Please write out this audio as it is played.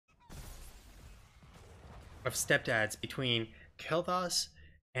of Stepdads between Kel'Thas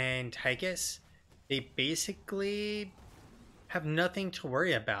and Tychus. They basically have nothing to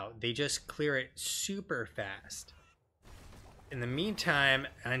worry about. They just clear it super fast. In the meantime,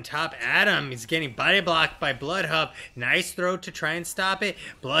 on top, Adam is getting body blocked by Bloodhub. Nice throw to try and stop it.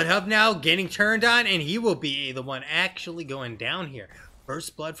 Bloodhub now getting turned on, and he will be the one actually going down here.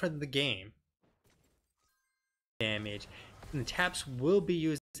 First blood for the game. Damage. And the taps will be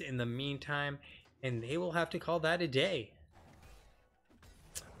used in the meantime, and they will have to call that a day.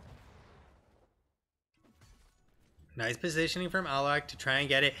 Nice positioning from Alok to try and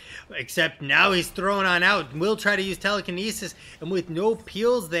get it, except now he's throwing on out. Will try to use telekinesis, and with no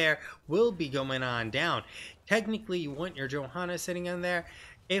peels there, will be going on down. Technically, you want your Johanna sitting in there.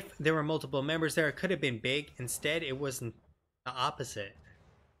 If there were multiple members there, it could have been big. Instead, it wasn't the opposite.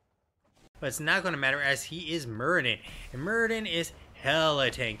 But it's not going to matter as he is Muradin, and Muradin is hella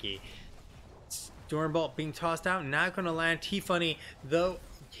tanky. Stormbolt being tossed out, not going to land. T-Funny, though,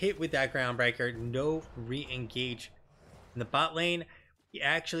 hit with that Groundbreaker. No re-engage. In the bot lane, we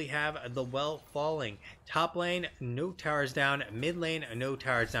actually have the well falling. Top lane, no towers down. Mid lane, no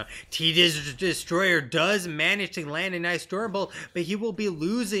towers down. T-Destroyer does manage to land a nice Stormbolt, but he will be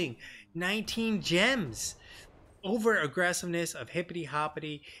losing 19 gems. Over aggressiveness of Hippity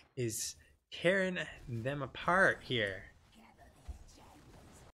Hoppity is tearing them apart here.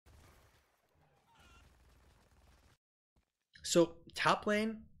 So top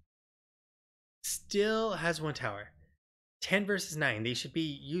lane still has one tower. 10 versus 9. They should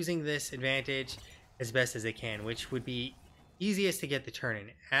be using this advantage as best as they can, which would be easiest to get the turn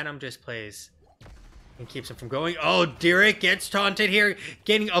in. Adam just plays and keeps him from going. Oh, Derek gets taunted here,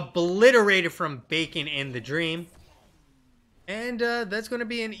 getting obliterated from Bacon in the Dream. And that's going to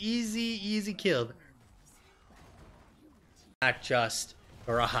be an easy kill. Not just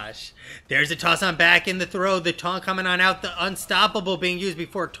Garage. There's a toss on back in the throw. The taunt coming on out. The unstoppable being used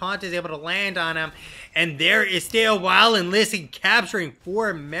before taunt is able to land on him. And there is Stay a While and Listen capturing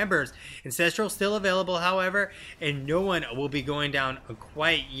 4 members. Ancestral still available, however, and no one will be going down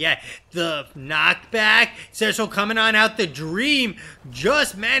quite yet. The knockback. Ancestral coming on out. The Dream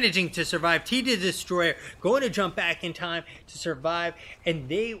just managing to survive. T-Destroyer going to jump back in time to survive. And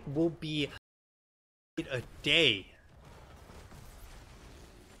they will be a day.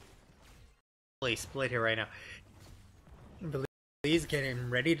 Split here right now. Please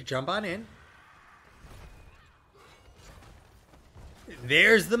getting ready to jump on in.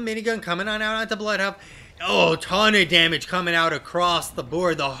 There's the minigun coming on out onto Bloodhub. Oh, ton of damage coming out across the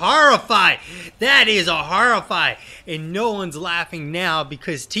board. The Horrify. That is a Horrify. And no one's laughing now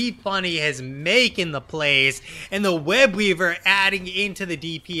because T-Funny has making the plays. And the Web Weaver adding into the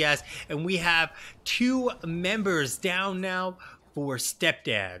DPS. And we have 2 members down now for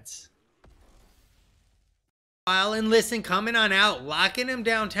Stepdads. While and Listen coming on out, locking him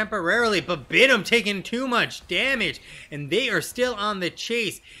down temporarily, but Bidham taking too much damage, and they are still on the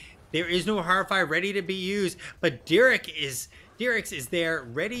chase. There is no Horrify ready to be used, but Derek is there,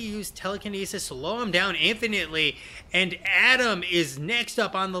 ready to use telekinesis, slow him down infinitely, and Adam is next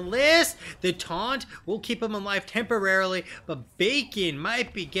up on the list. The taunt will keep him alive temporarily, but Bacon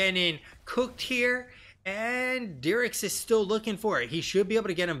might be getting cooked here. And Dirix is still looking for it. He should be able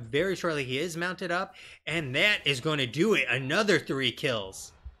to get him very shortly. He is mounted up. And that is going to do it. Another 3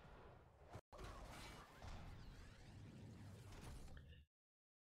 kills.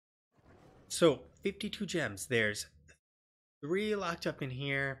 So, 52 gems. There's 3 locked up in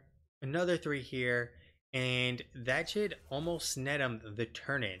here. Another 3 here. And that should almost net him the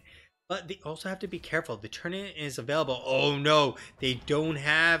turn-in. But they also have to be careful. The turn-in is available. Oh no, they don't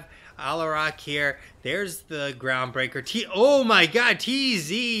have Alarak here. There's the Groundbreaker. Oh my god,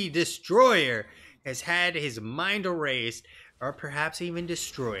 TZ Destroyer has had his mind erased or perhaps even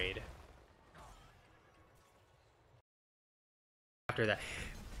destroyed. After that.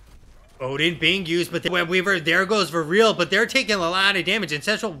 Odin being used, but the Web Weaver, there goes for real, but they're taking a lot of damage.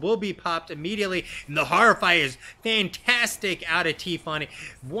 Ancestral will be popped immediately, and the Horrify is fantastic out of T-Funny.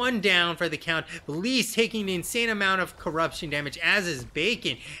 1 down for the count. Belize taking an insane amount of corruption damage, as is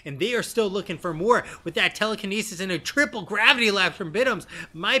Bacon, and they are still looking for more. With that telekinesis and a triple gravity lapse from Bidhams,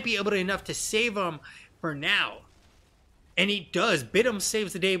 might be able to enough to save them for now. And he does. Bidhams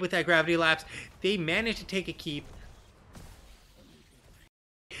saves the day with that gravity lapse. They manage to take a keep.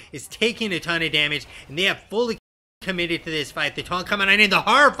 Is taking a ton of damage, and they have fully committed to this fight. The taunt coming on in, the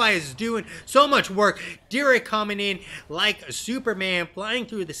Horrify is doing so much work. Derek coming in like a Superman, flying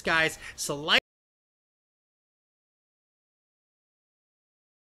through the skies, select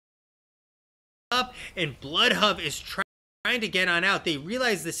up, and Bloodhub is trying trying to get on out. They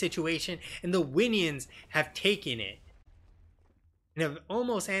realize the situation, and the Winians have taken it in an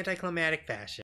almost anticlimactic fashion.